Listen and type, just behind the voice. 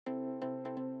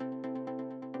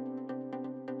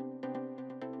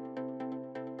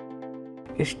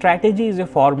Strategy is a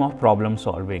form of problem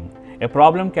solving. A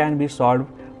problem can be solved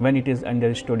when it is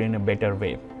understood in a better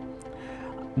way.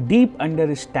 Deep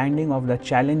understanding of the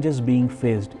challenges being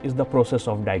faced is the process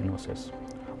of diagnosis.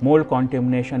 Mold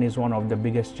contamination is one of the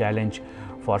biggest challenges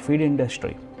for feed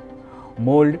industry.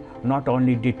 Mold not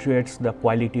only deteriorates the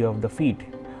quality of the feed,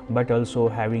 but also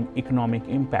having economic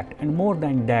impact, and more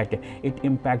than that, it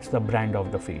impacts the brand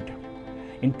of the feed.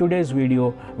 In today's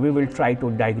video, we will try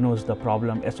to diagnose the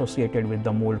problem associated with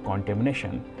the mold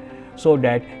contamination so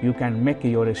that you can make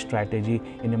your strategy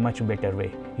in a much better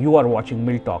way. You are watching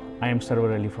millTALK. I am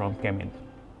Sarwar Ali from Kemin.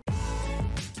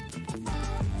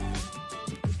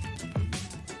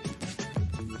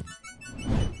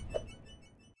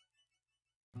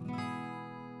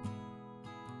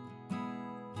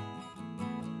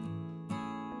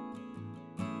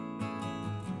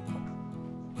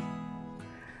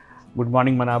 Good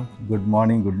morning, Manab. Good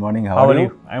morning. How are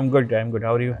you? I'm good.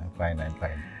 How are you? I'm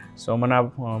fine. So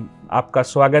Manab, आपका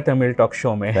स्वागत है millTALK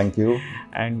show में. Thank you.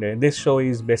 And this show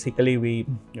is basically we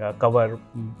cover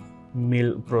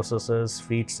mill processes,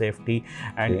 feed safety,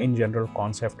 and in general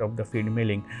concept of the feed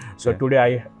milling. So today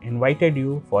I invited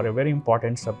you for a very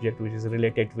important subject which is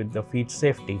related with the feed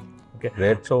safety. Okay.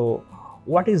 Great. So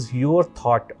what is your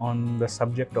thought on the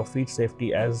subject of feed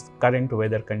safety as current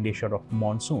weather condition of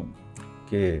monsoon?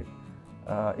 Okay.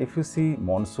 If you see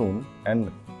monsoon,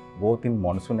 and both in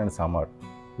monsoon and summer,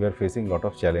 we are facing a lot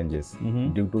of challenges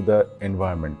due to the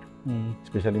environment.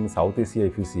 Especially in South Asia,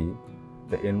 if you see,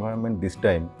 the environment this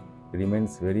time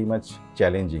remains very much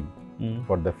challenging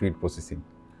for the feed processing.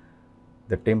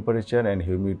 The temperature and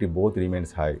humidity both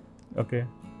remains high. Okay.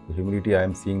 The humidity, I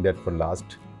am seeing that for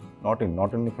last, not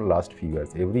only for last few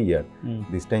years, every year,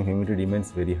 this time humidity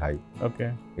remains very high.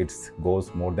 Okay. It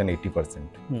goes more than 80%.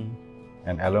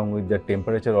 And along with the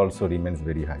temperature also remains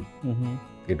very high.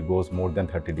 It goes more than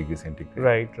 30 degrees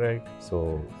centigrade. Right.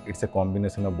 So it's a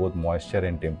combination of both moisture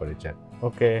and temperature.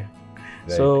 Okay.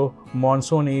 Right. So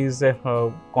monsoon is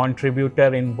a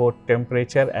contributor in both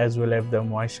temperature as well as the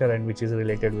moisture, and which is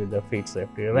related with the feed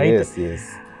safety, right?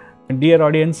 Yes. Dear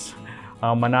audience,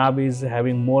 Manab is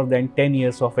having more than 10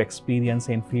 years of experience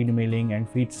in feed milling and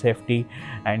feed safety,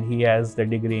 and he has the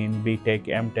degree in BTech,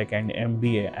 MTech and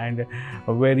MBA, and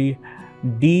a very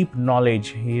deep knowledge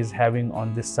he is having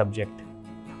on this subject.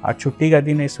 आज छुट्टी का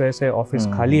दिन है, इस वजह से office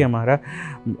खाली है हमारा.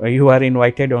 You are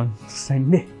invited on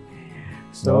Sunday.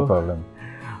 So, no problem.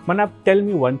 Manab, tell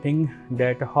me one thing,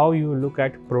 that how you look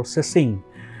at processing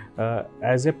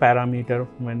as a parameter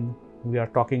when we are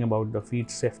talking about the feed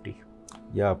safety.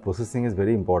 Yeah, processing is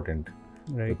very important,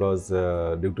 right? Because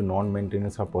due to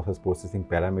non-maintenance of processing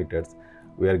parameters,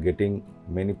 we are getting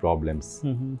many problems.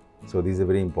 So this is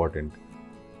very important.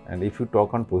 And if you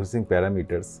talk on processing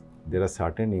parameters, there are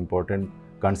certain important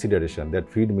considerations that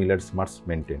feed millers must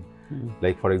maintain.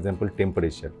 Like for example,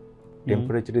 temperature.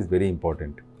 Temperature is very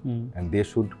important, and they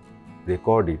should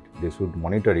record it, they should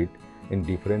monitor it in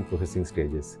different processing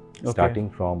stages, starting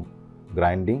from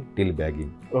grinding till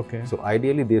bagging. Okay. So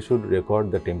ideally they should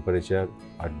record the temperature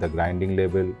at the grinding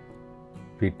level,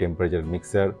 feed temperature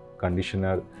mixer,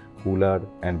 conditioner, cooler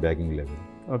and bagging level.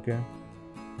 Okay.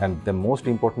 And the most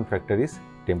important factor is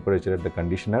temperature at the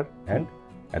conditioner and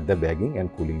at the bagging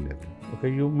and cooling level. Okay,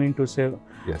 you mean to say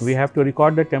we have to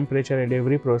record the temperature at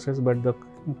every process, but the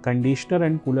conditioner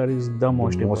and cooler is the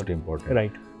most important.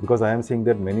 Right. Because I am seeing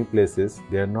that many places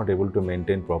they are not able to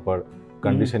maintain proper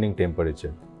conditioning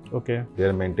temperature. Okay. They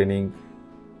are maintaining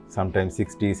sometimes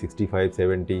 60, 65,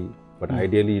 70, but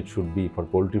ideally it should be for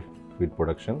poultry feed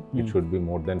production, it should be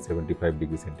more than 75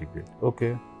 degrees centigrade.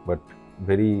 Okay. But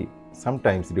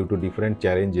sometimes due to different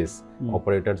challenges,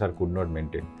 operators could not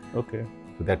maintain. Okay.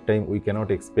 So that time we cannot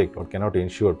expect or cannot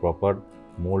ensure proper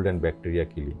mold and bacteria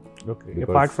killing. Okay.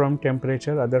 Apart from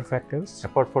temperature, other factors?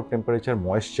 Apart from temperature,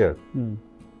 moisture,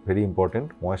 very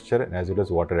important, moisture as well as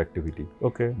water activity.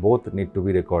 Okay. Both need to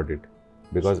be recorded,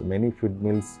 because many feed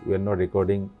mills we are not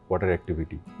recording water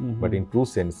activity. But in true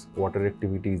sense, water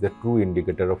activity is the true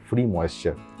indicator of free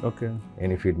moisture. Okay.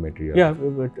 Any feed material. Yeah,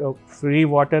 but free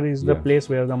water is the place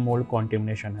where the mold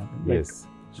contamination happens. Yes.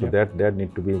 So that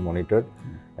need to be monitored,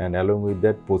 and along with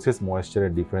that, process moisture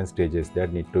at different stages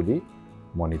that need to be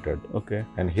monitored. Okay.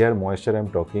 And here moisture I am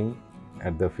talking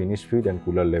at the finished feed and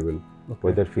cooler level.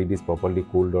 Whether feed is properly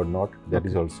cooled or not, that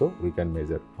is also we can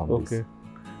measure from this.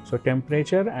 So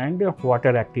temperature and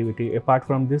water activity. Apart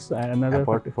from this, another.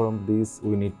 Apart from this,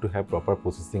 we need to have proper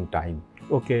processing time.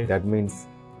 Okay. That means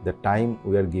the time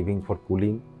we are giving for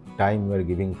cooling, time we are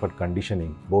giving for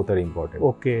conditioning, both are important.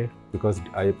 Okay. Because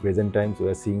at present times we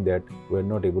are seeing that we are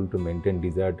not able to maintain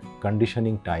desired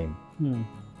conditioning time.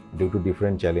 due to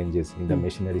different challenges in the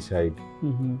machinery side,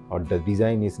 or the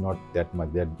design is not that much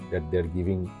that they're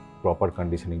giving proper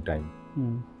conditioning time.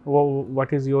 Well,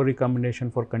 what is your recommendation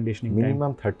for conditioning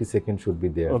Minimum time? 30 seconds should be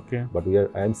there. Okay. But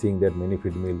I am seeing that many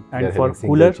feed mill, and for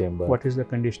cooler, what is the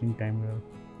conditioning time here?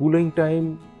 Cooling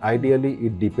time, ideally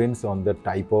it depends on the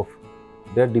type of,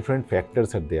 there are different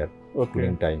factors are there. Okay.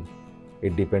 Cooling time.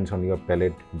 It depends on your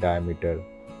pellet diameter.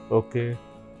 Okay.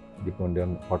 Depend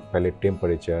on hot pellet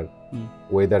temperature,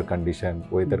 weather condition.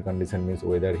 Weather condition means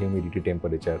weather, humidity,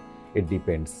 temperature. It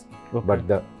depends. Okay.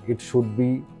 But it should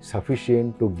be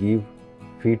sufficient to give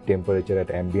feed temperature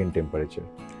at ambient temperature.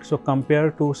 So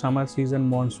compared to summer season,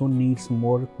 monsoon needs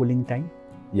more cooling time?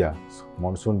 Yeah, so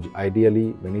monsoon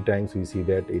ideally many times we see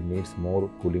that it needs more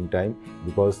cooling time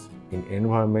because in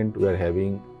environment we are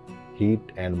having heat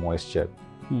and moisture.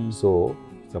 So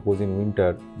suppose in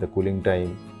winter the cooling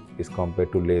time is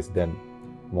compared to less than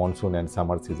monsoon and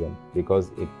summer season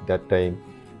because that time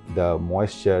the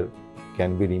moisture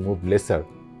can be removed lesser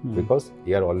because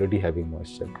we are already having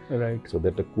moisture. Right. So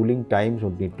that the cooling times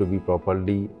would need to be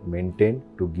properly maintained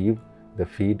to give the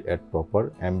feed at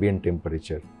proper ambient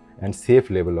temperature and safe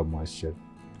level of moisture.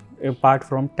 Apart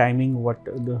from timing,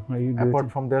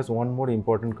 Apart from there's one more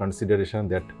important consideration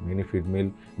that many feed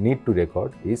mill need to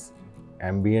record is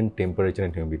ambient temperature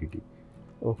and humidity.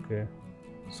 Okay.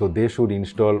 So they should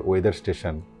install weather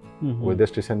station. Weather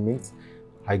station means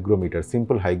hygrometer,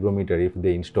 simple hygrometer. If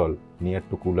they install near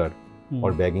to cooler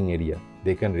or bagging area,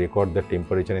 they can record the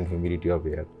temperature and humidity of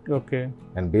air. Okay.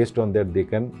 And based on that, they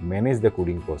can manage the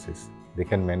cooling process. They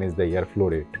can manage the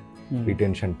airflow rate,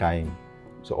 retention time.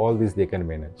 So all this they can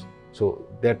manage. So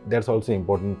that's also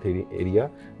important area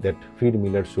that feed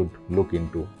millers should look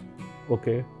into.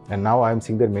 Okay. And now I am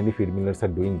seeing that many feed millers are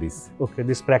doing this. Okay,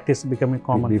 this practice becoming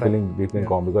common. Becoming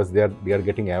common because they are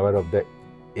getting aware of the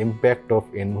impact of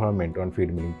environment on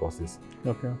feed milling process.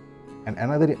 Okay. And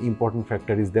another important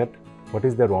factor is that what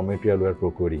is the raw material we are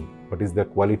procuring? What is the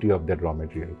quality of that raw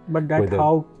material? But that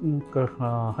how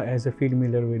as a feed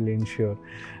miller will ensure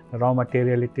raw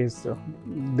material it is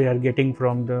they are getting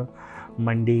from the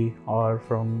mandi or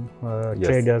from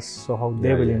traders. So how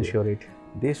they will ensure it?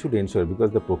 They should ensure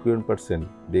because the procurement person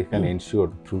they can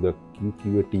ensure through the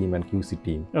QA team and QC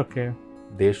team. Okay.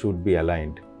 They should be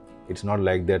aligned. It's not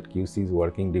like that QC is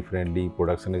working differently,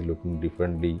 production is looking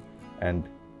differently, and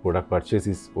product purchase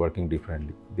is working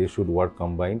differently. They should work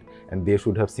combined and they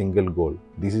should have single goal.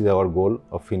 This is our goal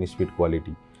of finished feed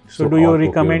quality. So do you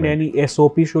recommend any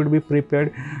SOP should be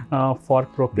prepared for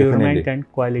procurement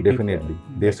and quality? Definitely.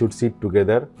 They should sit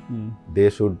together. They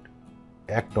should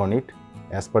act on it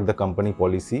as per the company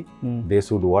policy. They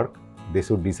should work. They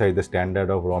should decide the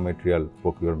standard of raw material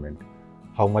procurement.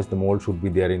 How much the mold should be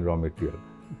there in raw material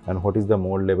and what is the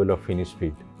mold level of finished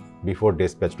feed before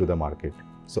dispatch to the market.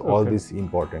 So all this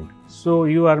important. So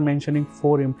you are mentioning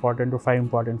 4 important or 5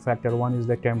 important factors. One is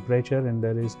the temperature, and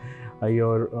there is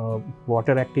your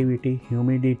water activity,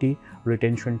 humidity,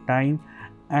 retention time,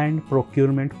 and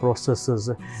procurement processes.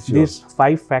 Sure. These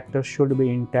 5 factors should be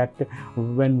intact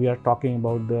when we are talking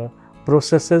about the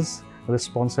processes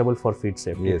responsible for feed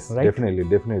safety. Yes, right?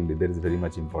 definitely. That is very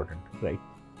much important. Right.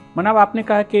 मनाब आपने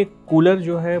कहा कि cooler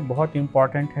जो है बहुत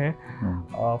important है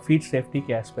feed safety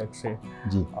के aspect से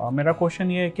जी। मेरा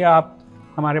क्वेश्चन ये है कि आप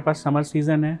हमारे पास समर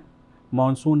सीजन है,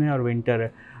 मानसून है और विंटर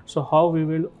है, so how we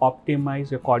will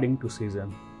optimise according to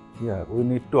season? Yeah, we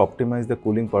need to optimize the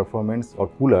cooling performance or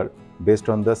cooler based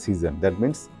on the season. That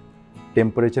means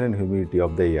temperature and humidity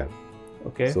of the air.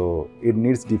 Okay. So it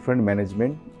needs different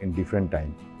management in different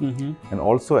time. And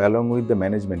also along with the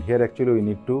management, here actually we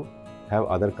need to have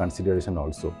other consideration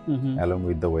also along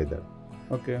with the weather.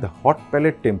 Okay. The hot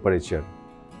pellet temperature,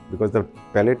 because the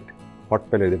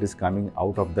hot pellet that is coming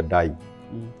out of the die,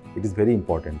 it is very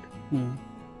important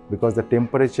because the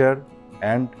temperature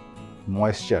and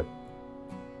moisture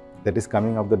that is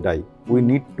coming out of the die, we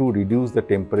need to reduce the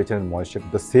temperature and moisture to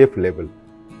the safe level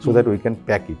so that we can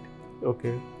pack it.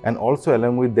 Okay. And also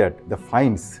along with that, the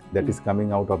fines that is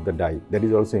coming out of the die, that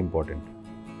is also important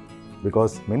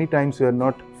because many times we are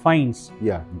not fines.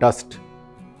 Yeah, dust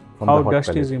from how the hot dust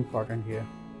pellet. is important here?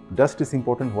 Dust is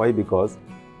important. Why? Because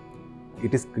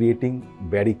it is creating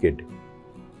barricade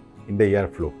in the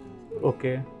airflow.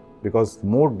 Okay. Because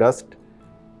more dust,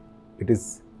 it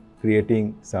is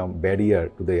creating some barrier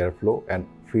to the airflow and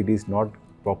feed is not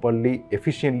properly,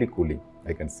 efficiently cooling,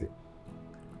 I can say.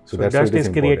 So that's dust is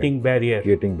creating barrier.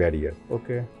 Creating barrier.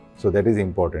 Okay. So that is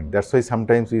important. That's why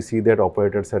sometimes we see that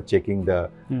operators are checking the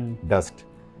dust.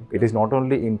 Okay. It is not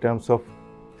only in terms of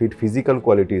feed physical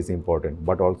quality is important,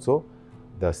 but also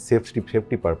the safety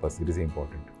purpose, it is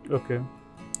important. Okay.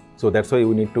 So that's why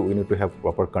we need to have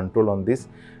proper control on this,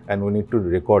 and we need to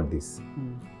record this.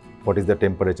 What is the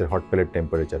temperature, hot pellet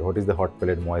temperature? What is the hot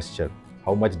pellet moisture?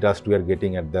 How much dust we are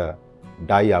getting at the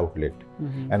die outlet,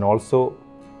 and also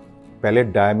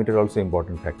pellet diameter also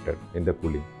important factor in the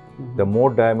cooling. The more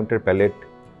diameter pellet,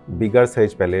 bigger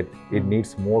size pellet, it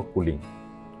needs more cooling,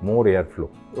 more airflow.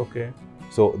 Okay.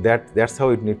 So that's how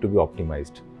it need to be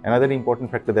optimized. Another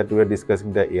important factor that we are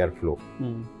discussing, the airflow.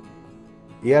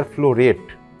 Airflow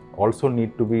rate also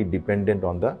need to be dependent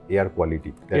on the air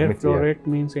quality. Airflow rate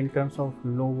means in terms of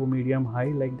low, medium,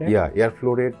 high, like that? Yeah,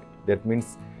 airflow rate, that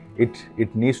means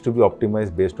it needs to be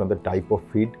optimized based on the type of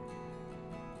feed,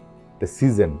 the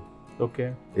season.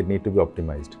 Okay. It need to be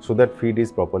optimized so that feed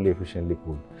is properly, efficiently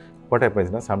cooled. What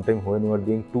happens now, sometimes when you are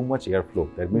doing too much airflow,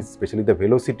 that means especially the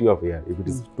velocity of air, if it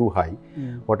is too high,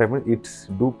 what happens, it's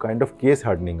do kind of case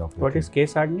hardening of the What is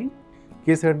case hardening?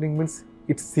 Case hardening means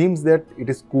it seems that it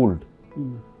is cooled,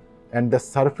 and the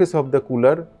surface of the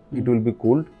cooler, it will be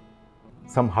cooled.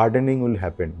 Some hardening will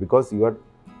happen because you are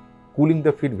cooling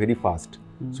the feed very fast.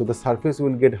 So the surface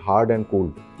will get hard and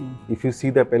cooled. If you see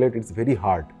the pellet, it's very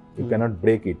hard. You cannot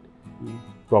break it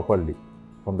properly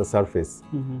from the surface.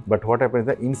 But what happens,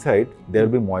 the inside there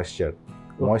will be moisture.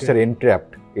 Moisture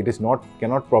entrapped. It is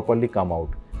cannot properly come out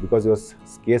because your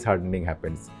case hardening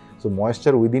happens. So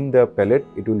moisture within the pellet,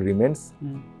 it will remains,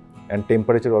 and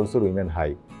temperature also remain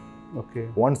high. Okay.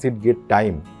 Once it get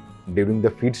time during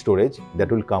the feed storage,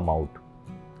 that will come out.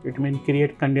 It means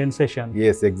create condensation.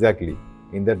 Yes, exactly.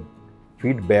 In the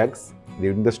feed bags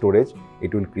during the storage,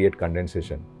 it will create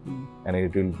condensation, and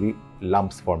it will be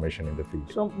lumps formation in the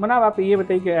feed. So मनाब आप ये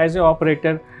बताइए कि as a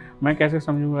operator मैं कैसे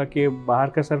समझूंगा कि बाहर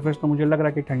का surface तो मुझे लग रहा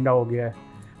है कि ठंडा हो गया है,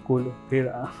 कूल, फिर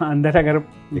अंदर अगर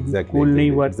कूल नहीं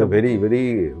हुआ? It's a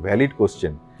very valid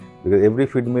question, because every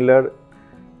feed miller,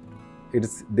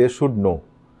 they should know.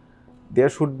 There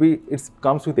should be, it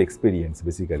comes with experience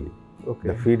basically. Okay.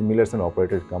 The feed millers and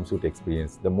operators comes with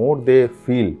experience. The more they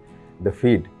feel the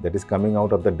feed that is coming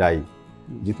out of the die,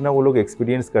 जितना वो लोग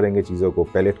experience करेंगे चीज़ों को,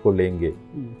 palette को लेंगे,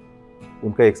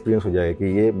 उनका experience हो जाएगा कि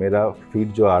ये मेरा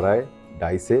फीड जो आ रहा है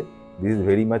डाई से, this is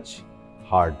very much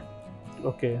hard.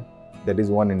 Okay. That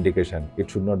is one indication. It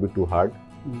should not be too hard.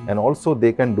 And also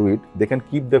they can do it. They can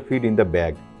keep the feed in the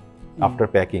bag after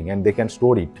packing, and they can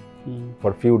store it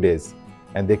for few days,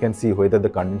 and they can see whether the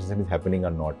condensation is happening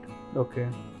or not. Okay.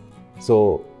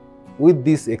 So with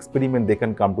this experiment, they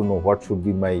can come to know what should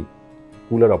be my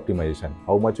cooler optimization,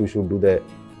 how much we should do the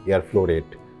airflow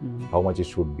rate, how much it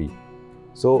should be.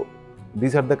 So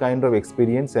these are the kind of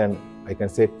experience, and I can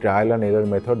say trial and error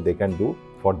method they can do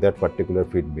for that particular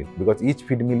feed mill, because each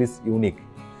feed mill is unique,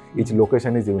 each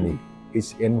location is unique,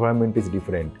 each environment is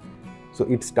different. So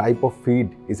its type of feed,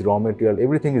 its raw material,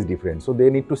 everything is different. So they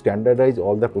need to standardize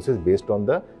all the process based on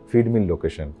the feed mill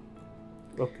location.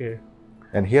 Okay.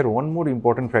 And here one more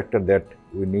important factor that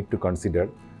we need to consider,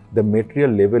 the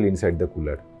material level inside the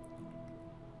cooler.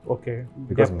 Okay.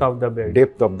 Depth of the bed.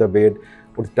 Depth of the bed,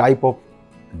 or type of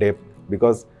depth,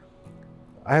 because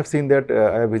I have seen that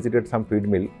I have visited some feed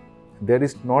mill, there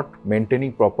is not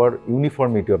maintaining proper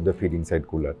uniformity of the feed inside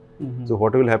cooler. So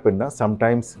what will happen now,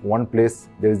 sometimes one place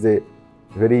there is a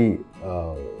very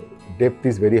depth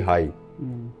is very high,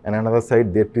 and another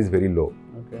side depth is very low.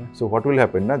 Okay. So what will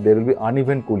happen now, there will be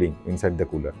uneven cooling inside the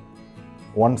cooler.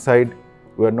 One side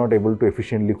we are not able to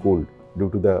efficiently cool due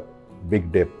to the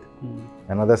big depth.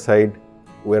 Another side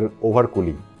we are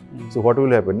overcooling. So what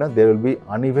will happen now, there will be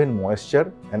uneven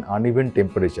moisture and uneven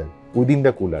temperature within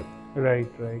the cooler. Right,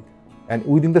 right. And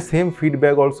within the same feed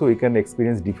bag also, we can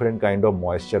experience different kind of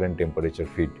moisture and temperature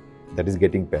feed that is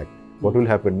getting packed. What will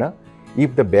happen now,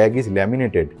 if the bag is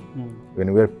laminated,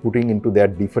 when we are putting into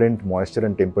that different moisture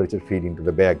and temperature feed into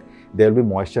the bag, there will be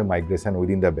moisture migration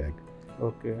within the bag.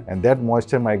 Okay. And that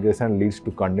moisture migration leads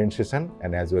to condensation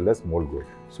and as well as mold growth.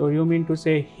 So you mean to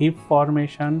say heap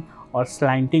formation or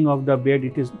slanting of the bed,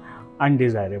 it is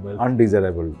undesirable?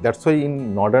 Undesirable. That's why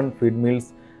in modern feed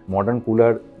mills, modern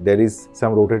cooler, there is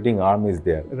some rotating arm is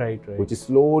there, right, which is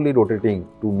slowly rotating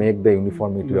to make the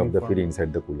uniformity of the feed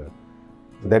inside the cooler.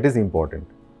 So that is important.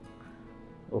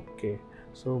 Okay.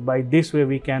 So by this way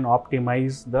we can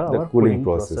optimize the cooling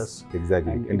process.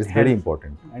 Exactly. And it's very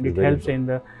important. And it helps in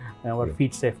the our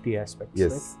feed safety aspects.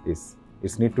 Yes, right? Yes.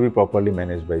 It needs to be properly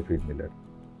managed by feed miller.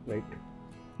 Right.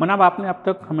 मनाब आपने अब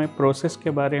तक हमें process के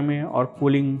बारे में और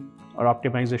cooling और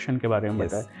optimisation के बारे में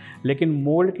बताया, लेकिन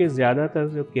मोल्ड के ज़्यादातर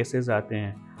जो केसेस आते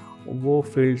हैं वो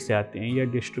फील्ड से आते हैं या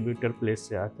डिस्ट्रीब्यूटर प्लेस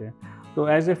से आते हैं. तो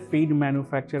एज ए फीड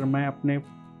मैन्युफैक्चरर मैं अपने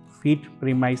फीड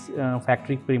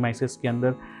फैक्ट्री प्रीमाइसेस के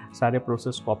अंदर सारे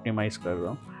प्रोसेस को ऑप्टिमाइज़ कर रहा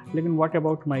हूँ, लेकिन what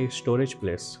about my storage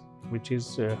place? which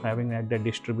is having at the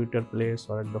distributor place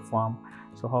or at the farm.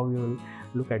 So how you will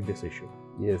look at this issue?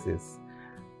 Yes,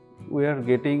 we are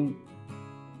getting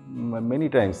many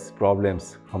times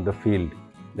problems from the field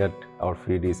that our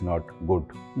feed is not good.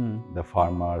 The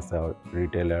farmers or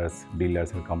retailers,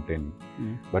 dealers are complaining.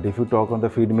 But if you talk on the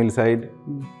feed mill side,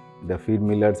 the feed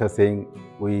millers are saying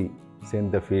we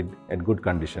send the feed at good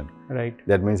condition. Right.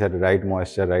 That means at right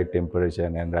moisture, right temperature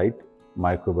and right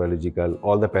microbiological,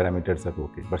 all the parameters are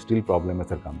okay. But still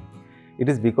problems are coming. It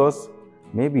is because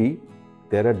maybe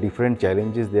there are different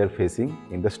challenges they are facing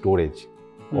in the storage.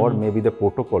 Or maybe the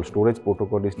storage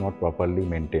protocol is not properly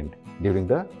maintained during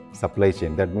the supply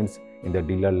chain. That means in the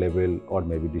dealer level or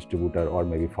maybe distributor or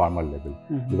maybe farmer level,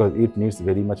 because it needs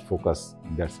very much focus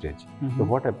in that stage. So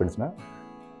what happens now?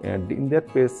 And in that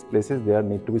places there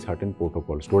need to be certain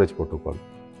protocol, storage protocol.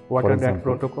 What are that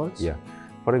protocols? Yeah.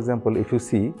 For example, if you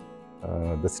see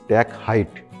the stack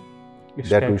height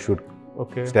that we should,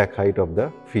 stack height of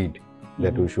the feed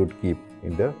that we should keep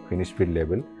in the finished feed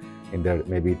level, in the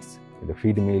maybe it's the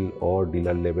feed mill or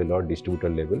dealer level or distributor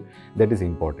level, that is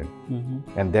important.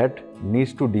 And that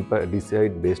needs to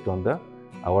decide based on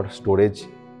our storage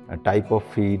type of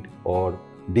feed or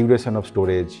duration of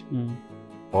storage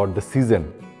or the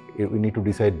season. We need to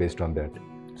decide based on that.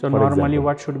 So normally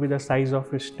what should be the size of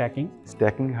stacking?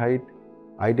 Stacking height,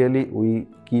 ideally we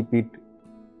keep it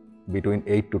between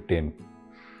 8 to 10.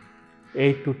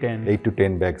 8 to 10? 8 to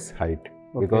 10 bags height.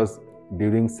 Because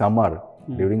during summer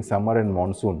and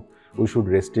monsoon, we should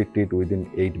restrict it within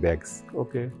 8 bags.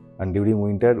 And during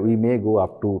winter, we may go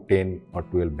up to 10 or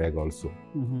 12 bag also,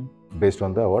 based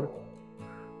on our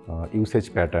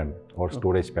usage pattern or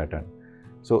storage pattern.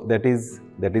 So that is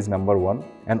number one.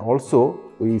 And also,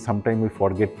 sometimes we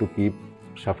forget to keep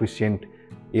sufficient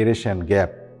aeration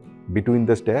gap between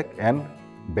the stack and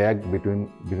bag,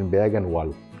 between bag and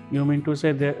wall. You mean to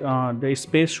say that the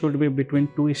space should be between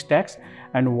two stacks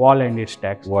and wall and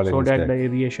stacks, so that the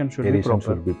aeration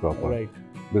should be proper. Right.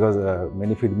 Because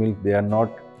many feed mills, they are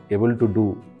not able to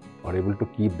do or able to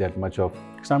keep that much of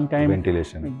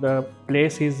ventilation. The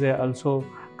place is also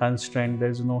constrained. There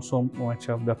is no so much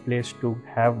of the place to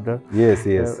have the... Yes.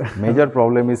 Major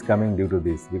problem is coming due to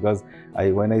this, because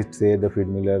when I say the feed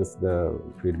millers, the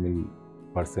feed mill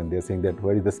person, they are saying that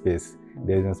where is the space?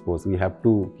 There is no space. We have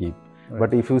to keep.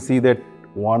 But if you see that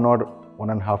 1 or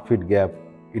 1.5 feet gap,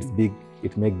 it's big.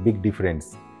 It makes big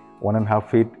difference. 1.5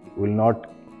 feet will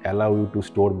not allow you to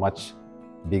store much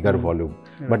bigger volume,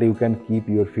 but you can keep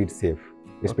your feed safe,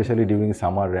 especially during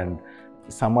summer and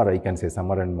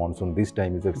monsoon. This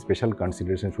time is a special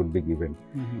consideration should be given.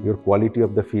 Your quality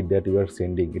of the feed that you are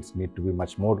sending, it needs to be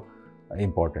much more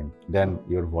important than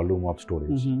your volume of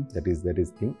storage. That is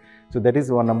thing. So that is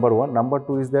number one. Number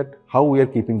two is that how we are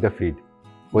keeping the feed.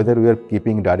 Whether we are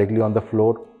keeping directly on the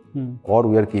floor or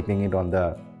we are keeping it on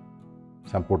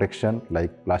some protection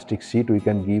like plastic sheet we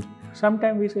can give.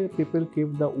 Sometimes we say people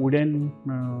keep the wooden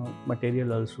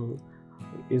material also.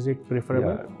 Is it preferable?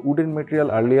 Yeah, wooden material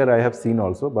earlier I have seen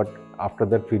also, but after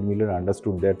that feed miller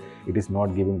understood that it is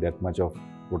not giving that much of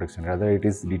protection. Rather it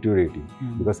is deteriorating,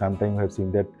 because sometimes I have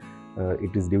seen that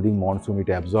it is during monsoon it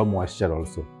absorbs moisture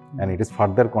also, and it is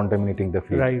further contaminating the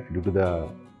feed due to the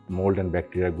mold and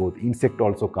bacteria growth. Insect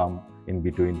also come in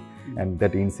between, and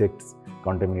that insects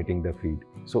contaminating the feed.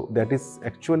 So that is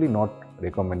actually not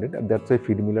recommended, and that's why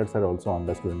feed millers are also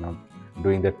understood and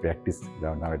doing that practice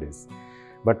nowadays.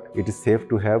 But it is safe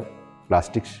to have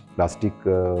plastic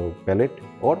pellet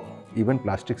or even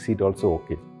plastic sheet also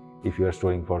okay if you are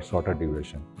storing for shorter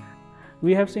duration.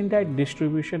 We have seen that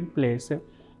distribution place,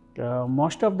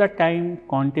 most of the time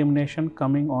contamination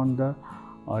coming on the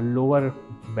lower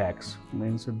bags,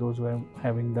 means those who are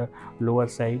having the lower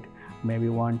side, maybe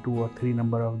 1, 2 or 3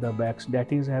 number of the bags,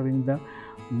 that is having the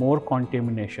more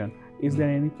contamination. Is there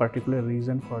any particular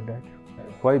reason for that?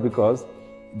 Why? Because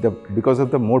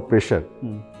of the more pressure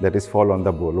that is fall on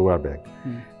the lower bag.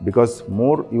 Because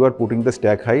more you are putting the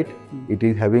stack height, it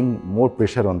is having more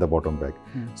pressure on the bottom bag.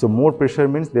 So more pressure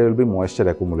means there will be moisture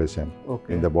accumulation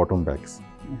in the bottom bags.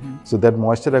 So that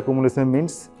moisture accumulation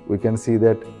means we can see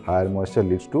that higher moisture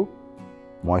leads to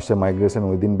moisture migration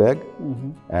within bag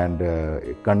and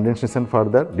condensation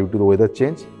further due to the weather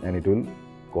change, and it will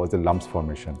cause the lumps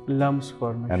formation.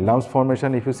 And lumps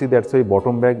formation, if you see, that's why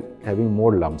bottom bag having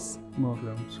more lumps.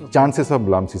 Chances of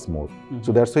lumps is more.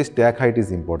 So that's why stack height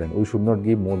is important. We should not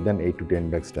give more than 8 to 10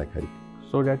 bag stack height.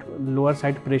 So that lower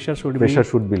side pressure should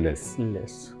be less.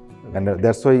 And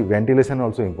that's why ventilation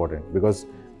also important, because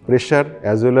pressure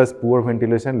as well as poor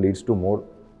ventilation leads to more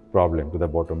problem to the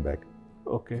bottom bag.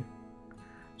 Okay.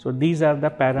 So these are the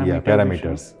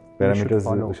parameters. parameters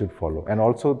we should follow. And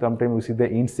also sometimes we see the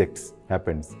insects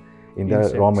happens in the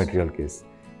raw material case.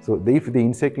 So if the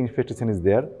insect infestation is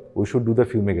there, we should do the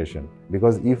fumigation,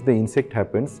 because if the insect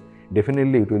happens,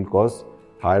 definitely it will cause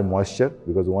higher moisture,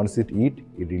 because once it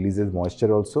releases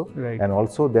moisture also, and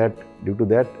also that due to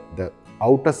that the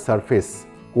outer surface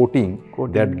coating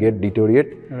that get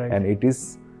deteriorate, and it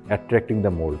is attracting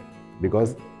the mold,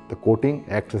 because the coating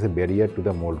acts as a barrier to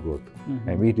the mold growth.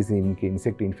 And if it is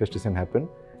insect infestation happen,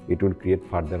 it will create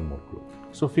further mold growth.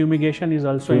 So fumigation is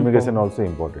also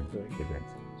important.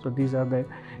 So these are the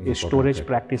storage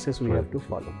practices we have to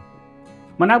follow.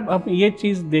 मनाब अब ये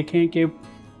चीज़ देखें कि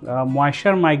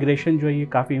moisture migration जो है ये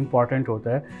काफ़ी important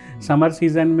होता है। समर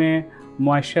सीज़न में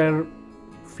मॉइस्चर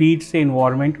फीड से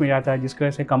इन्वायरमेंट में जाता है, जिसकी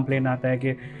वजह से कंप्लेन आता है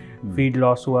कि फीड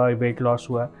लॉस हुआ, वेट लॉस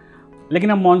हुआ। लेकिन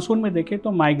अब मानसून में देखें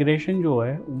तो माइग्रेशन जो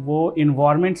है वो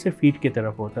इन्वायरमेंट से फीड की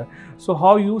तरफ होता है। So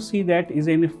how you see that is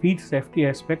in feed safety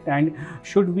aspect, and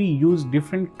should we use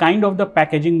different kind of the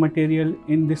packaging material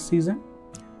in this season?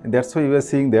 That's why you are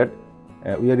seeing that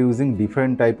we are using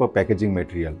different type of packaging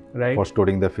material for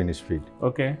storing the finished feed.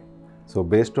 Okay. So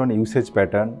based on usage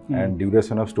pattern and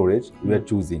duration of storage, we are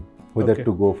choosing whether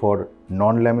to go for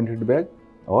non-laminated bag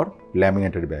or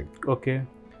laminated bag. Okay.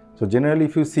 So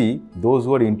generally, if you see those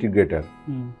who are integrator,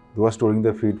 who are storing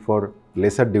the feed for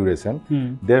lesser duration,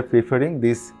 they are preferring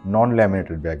this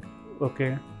non-laminated bag.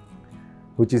 Okay.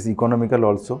 Which is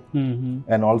economical also,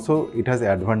 and also it has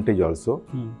advantage also.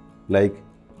 Like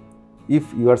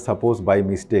if you are supposed by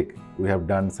mistake we have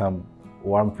done some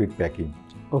warm feed packing.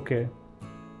 Okay.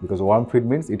 Because warm feed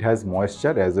means it has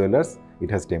moisture as well as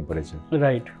it has temperature.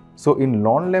 Right. So in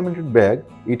non-laminated bag,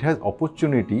 it has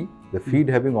opportunity, the feed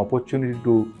having opportunity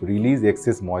to release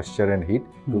excess moisture and heat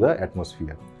to the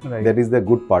atmosphere. Right. That is the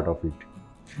good part of it.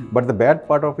 But the bad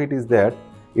part of it is that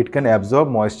it can absorb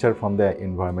moisture from the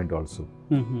environment also.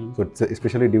 So it's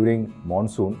especially during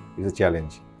monsoon is a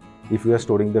challenge. If you are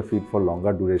storing the feed for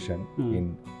longer duration in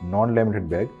non-laminated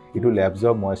bag, it will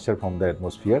absorb moisture from the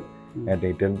atmosphere, and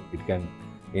it can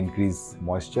increase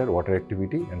moisture, water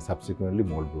activity, and subsequently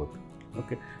mold growth.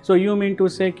 Okay. So you mean to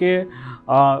say कि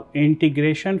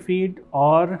integration feed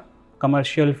और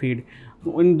commercial feed,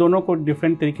 इन दोनों को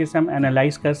different तरीके से हम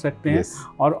analyse कर सकते हैं,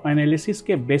 और एनालिसिस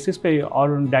के बेसिस पे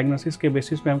और डायग्नोसिस के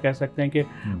बेसिस पे हम कह सकते हैं कि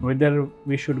whether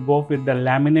we should go with the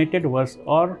laminated verse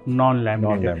और non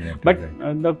laminated. But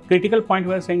the critical point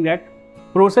we are saying that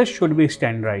process should be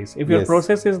standardized. If your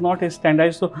process is not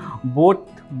standardized, so both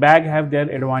bag have their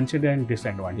advantages and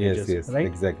disadvantages. Right?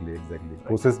 Exactly.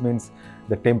 Process means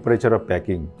the temperature of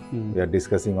packing. We are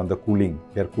discussing on the cooling.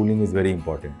 Here cooling is very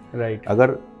important. Right. Agar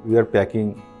we are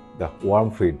packing the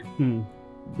warm feed,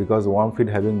 because warm feed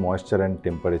having moisture and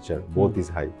temperature both is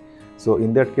high. So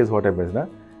in that case what happens na,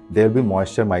 there will be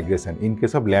moisture migration in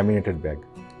case of laminated bag.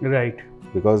 Right.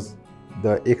 Because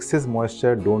the excess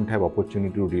moisture don't have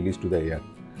opportunity to release to the air.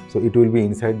 So it will be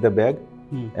inside the bag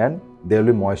and there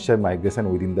will be moisture migration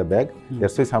within the bag.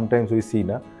 That's why sometimes we see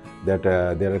na, that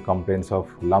there are complaints of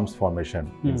lumps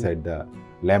formation inside the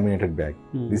laminated bag.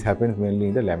 This happens mainly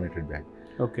in the laminated bag.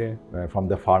 Okay. From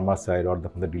the farmer side or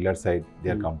from the dealer side, they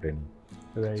are complaining.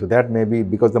 Right. So that may be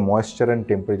because the moisture and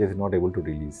temperature is not able to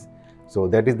release. So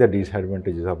that is the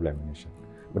disadvantages of lamination.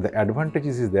 But the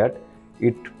advantages is that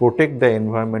it protects the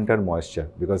environmental moisture,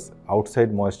 because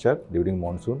outside moisture during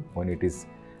monsoon, when it is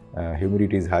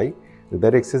humidity is high,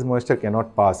 that excess moisture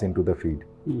cannot pass into the feed,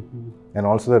 and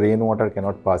also the rainwater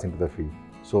cannot pass into the feed.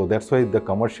 So that's why the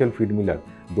commercial feed miller,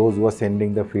 those who are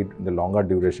sending the feed in the longer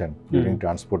duration during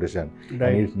transportation, and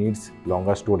it needs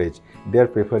longer storage, they are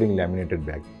preferring laminated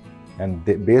bag. And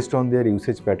based on their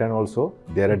usage pattern also,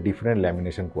 there are different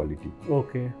lamination quality.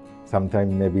 Okay.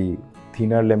 Sometimes maybe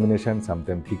thinner lamination,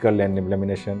 sometimes thicker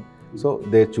lamination. So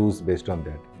they choose based on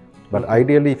that. But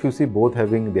ideally, if you see both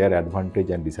having their advantage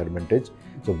and disadvantage,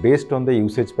 so based on the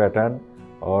usage pattern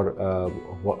or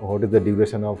what is the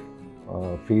duration of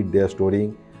feed they are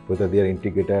storing, whether they are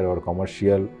integrated or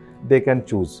commercial, they can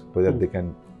choose whether they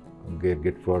can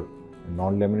get for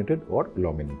non-laminated or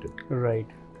laminated. Right.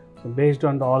 So based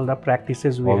on all the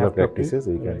practices we have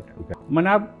we can.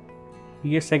 मनाब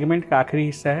ये segment का आखिरी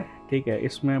हिस्सा है, ठीक है।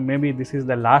 इसमें may be this is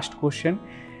the last question,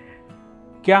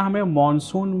 क्या हमें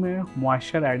मॉनसून में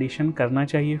मॉइस्चर एडिशन करना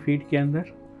चाहिए फीड के अंदर,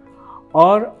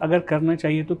 और अगर करना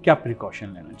चाहिए तो क्या प्रिकॉशन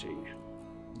लेना चाहिए?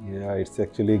 Yeah, it's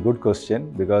actually a good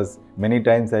question, because many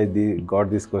times I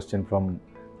got this question from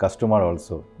customer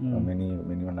also. Many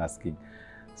one asking.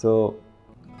 So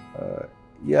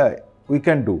yeah, we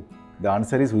can do. The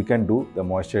answer is we can do the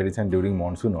moisture addition during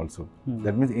monsoon also.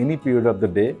 That means any period of the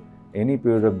day, any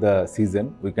period of the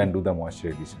season, we can do the moisture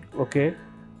addition. Okay.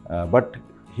 But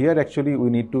here actually we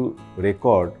need to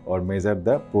record or measure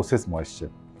the process moisture.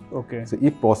 Okay. So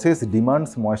if process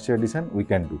demands moisture addition, we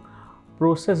can do.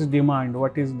 Process demand,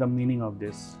 what is the meaning of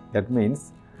this? That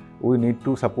means we need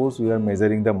to, suppose we are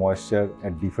measuring the moisture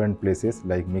at different places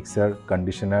like mixer,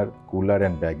 conditioner, cooler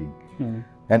and bagging.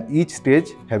 And each stage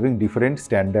having different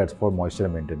standards for moisture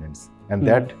maintenance. And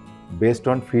that based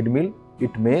on feed mill,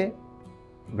 it may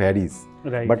varies.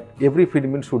 Right. But every feed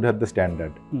mill should have the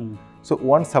standard. So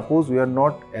once suppose we are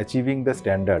not achieving the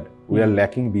standard, we are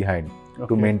lacking behind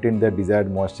to maintain the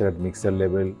desired moisture at mixer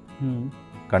level,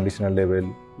 conditioner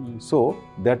level. So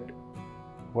that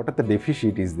what are the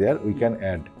deficit is there, we can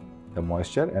add the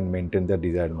moisture and maintain the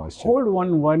desired moisture. Hold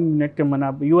one minute,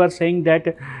 Manab. You are saying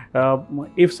that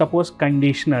if suppose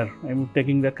conditioner, I'm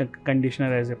taking the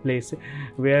conditioner as a place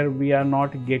where we are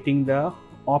not getting the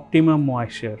optimum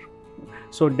moisture,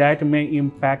 so that may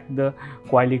impact the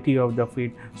quality of the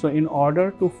feed. So in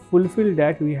order to fulfill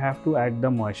that, we have to add the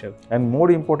moisture. And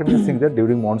more important thing that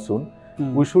during monsoon,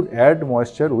 we should add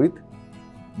moisture with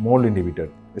mold inhibitor,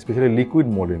 especially liquid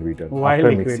mold inhibitor. Why after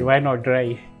liquid? mixing. Why not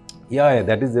dry? Yeah,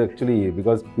 that is actually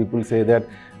because people say that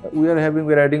we are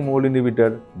adding mold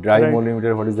inhibitor, dry mold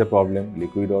inhibitor, what is the problem?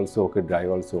 Liquid also okay, dry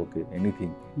also okay,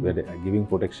 anything, we are giving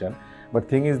protection. But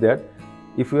thing is that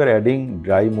if we are adding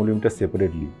dry mold inhibitor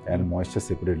separately and moisture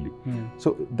separately,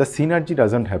 so the synergy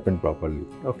doesn't happen properly.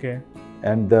 Okay.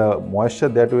 And the moisture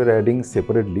that we are adding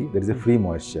separately, there is a free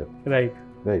moisture. Right.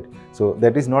 Right. So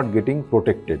that is not getting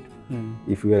protected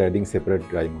if we are adding separate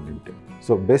dry mold inhibitor.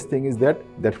 So best thing is that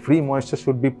free moisture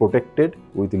should be protected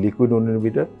with liquid mold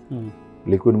inhibitor,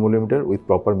 liquid mold inhibitor with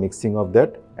proper mixing of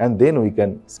that, and then we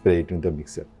can spray it in the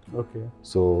mixer. Okay.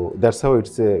 So that's how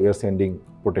it's we are sending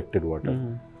protected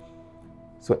water.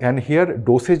 So and here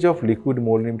dosage of liquid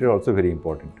mold inhibitor also very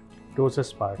important.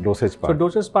 Dosage part. Dosage part. So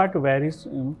dosage part varies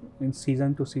in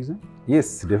season to season?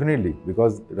 Yes, definitely,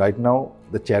 because right now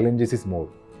the challenges is more.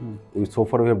 So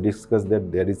far we have discussed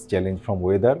that there is challenge from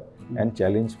weather and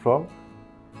challenge from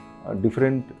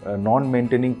different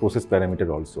non-maintaining process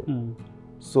parameter also.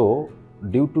 So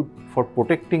for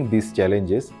protecting these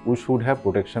challenges, we should have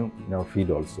protection in our feed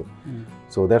also.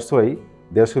 So that's why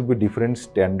there should be different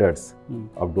standards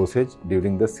of dosage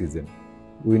during the season.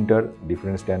 Winter,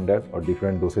 different standard or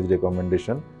different dosage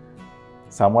recommendation.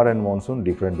 Summer and monsoon,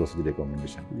 different dosage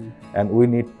recommendation. And we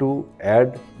need to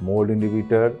add mold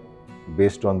inhibitor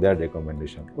based on that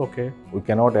recommendation. Okay. We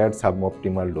cannot add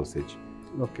suboptimal dosage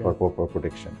for proper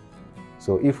protection.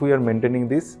 So if we are maintaining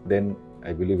this, then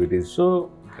I believe it is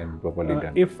can be properly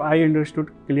done. If I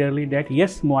understood clearly that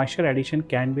yes, moisture addition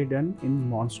can be done in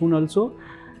monsoon also,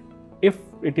 if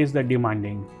it is the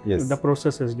demanding, if the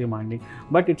process is demanding,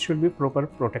 but it should be proper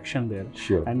protection there.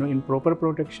 Sure. And in proper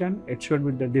protection, it should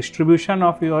be the distribution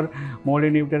of your mold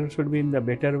inhibitor should be in the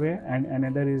better way. And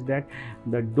another is that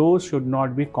the dose should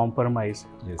not be compromised.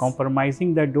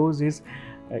 Compromising the dose is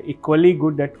equally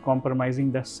good that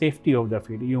compromising the safety of the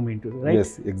feed, you mean to, right?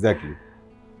 Yes, exactly.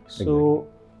 So,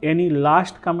 any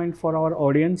last comment for our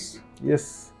audience?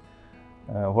 Yes.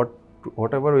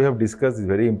 Whatever we have discussed is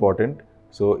very important.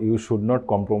 So you should not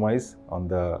compromise on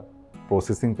the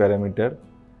processing parameter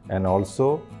and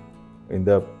also in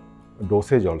the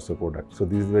dosage also product. So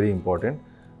this is very important.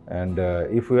 And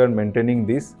if we are maintaining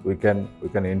this, we can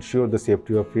ensure the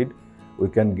safety of feed. We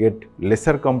can get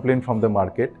lesser complaint from the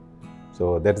market.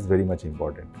 So that is very much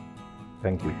important.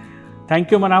 Thank you.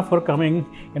 Thank you, Manav, for coming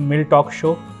in millTALK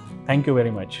show. Thank you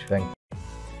very much. Thank you.